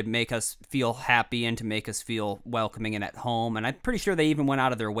could to make us feel happy and to make us feel welcoming and at home. And I'm pretty sure they even went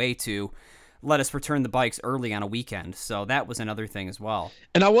out of their way to let us return the bikes early on a weekend. So that was another thing as well.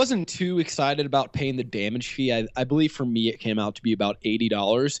 And I wasn't too excited about paying the damage fee. I believe for me it came out to be about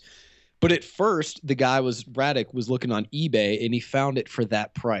 $80. But at first, the guy Radek was looking on eBay and he found it for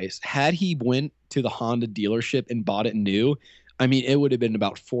that price. Had he went to the Honda dealership and bought it new, I mean, it would have been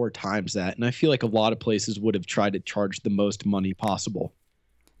about 4 times that. And I feel like a lot of places would have tried to charge the most money possible.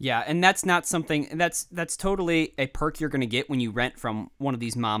 Yeah, and that's not something that's totally a perk you're going to get when you rent from one of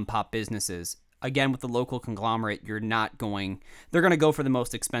these mom pop businesses. Again, with the local conglomerate, they're going to go for the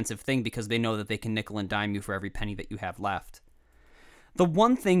most expensive thing because they know that they can nickel and dime you for every penny that you have left. The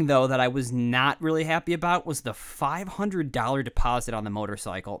one thing, though, that I was not really happy about was the $500 deposit on the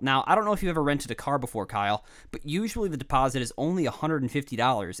motorcycle. Now, I don't know if you've ever rented a car before, Kyle, but usually the deposit is only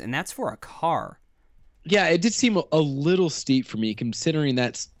 $150, and that's for a car. Yeah, it did seem a little steep for me, considering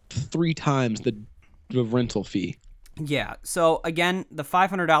that's 3 times the rental fee. Yeah, so again, the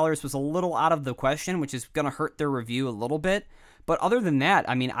 $500 was a little out of the question, which is going to hurt their review a little bit. But other than that,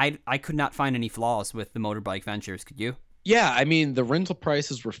 I mean, I could not find any flaws with the Motorbike Ventures, could you? Yeah, I mean, the rental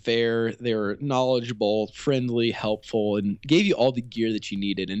prices were fair. They were knowledgeable, friendly, helpful, and gave you all the gear that you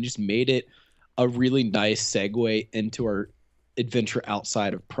needed and just made it a really nice segue into our adventure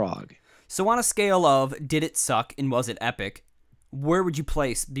outside of Prague. So on a scale of did it suck and was it epic, where would you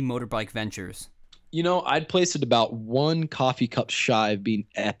place the Motorbike Ventures? I'd place it about 1 coffee cup shy of being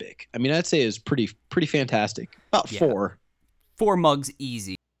epic. I mean, I'd say it's pretty fantastic. About 4. 4 mugs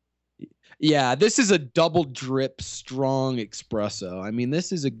easy. Yeah, this is a double drip strong espresso. I mean,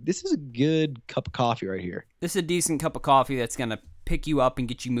 this is a good cup of coffee right here. This is a decent cup of coffee that's going to pick you up and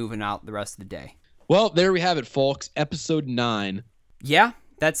get you moving out the rest of the day. Well, there we have it, folks. Episode 9. Yeah,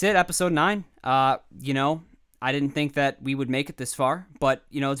 that's it. Episode 9. I didn't think that we would make it this far, but,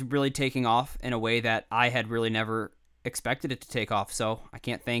 it's really taking off in a way that I had really never expected it to take off. So I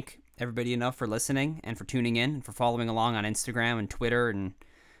can't thank everybody enough for listening and for tuning in and for following along on Instagram and Twitter and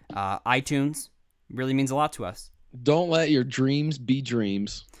iTunes. Really means a lot to us. Don't let your dreams be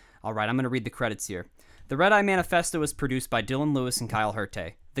dreams. All right, I'm going to read the credits here. The Red Eye Manifesto is produced by Dylan Lewis and Kyle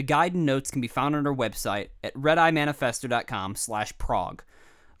Herte. The guide and notes can be found on our website at redeyemanifesto.com/Prague.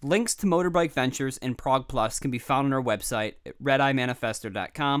 Links to Motorbike Ventures and Prague Plus can be found on our website at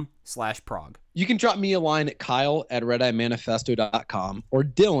redeyemanifesto.com/Prague. You can drop me a line at kyle@redeyemanifesto.com or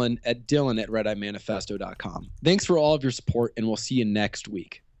dylan@dylan@redeyemanifesto.com. Thanks for all of your support, and we'll see you next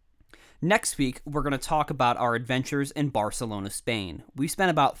week. Next week, we're going to talk about our adventures in Barcelona, Spain. We spent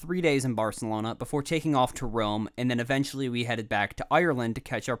about 3 days in Barcelona before taking off to Rome, and then eventually we headed back to Ireland to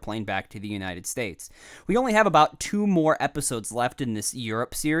catch our plane back to the United States. We only have about 2 more episodes left in this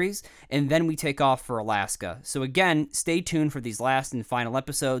Europe series, and then we take off for Alaska. So again, stay tuned for these last and final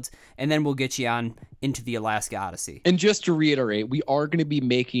episodes, and then we'll get you on into the Alaska Odyssey. And just to reiterate, we are going to be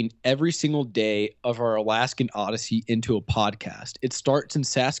making every single day of our Alaskan Odyssey into a podcast. It starts in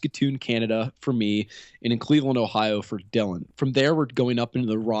Saskatoon, Canada for me, and in Cleveland, Ohio for Dylan. From there, we're going up into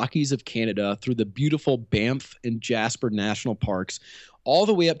the Rockies of Canada through the beautiful Banff and Jasper National Parks, all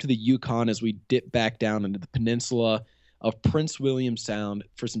the way up to the Yukon as we dip back down into the peninsula of Prince William Sound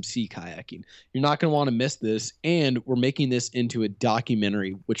for some sea kayaking. You're not going to want to miss this, and we're making this into a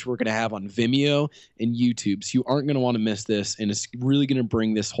documentary, which we're going to have on Vimeo and YouTube, so you aren't going to want to miss this, and it's really going to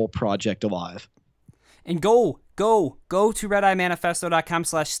bring this whole project alive. And go to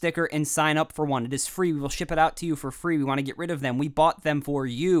redeyemanifesto.com/sticker and sign up for one. It is free. We will ship it out to you for free. We want to get rid of them. We bought them for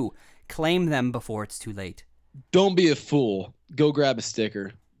you. Claim them before it's too late. Don't be a fool. Go grab a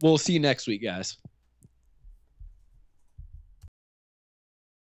sticker. We'll see you next week, guys.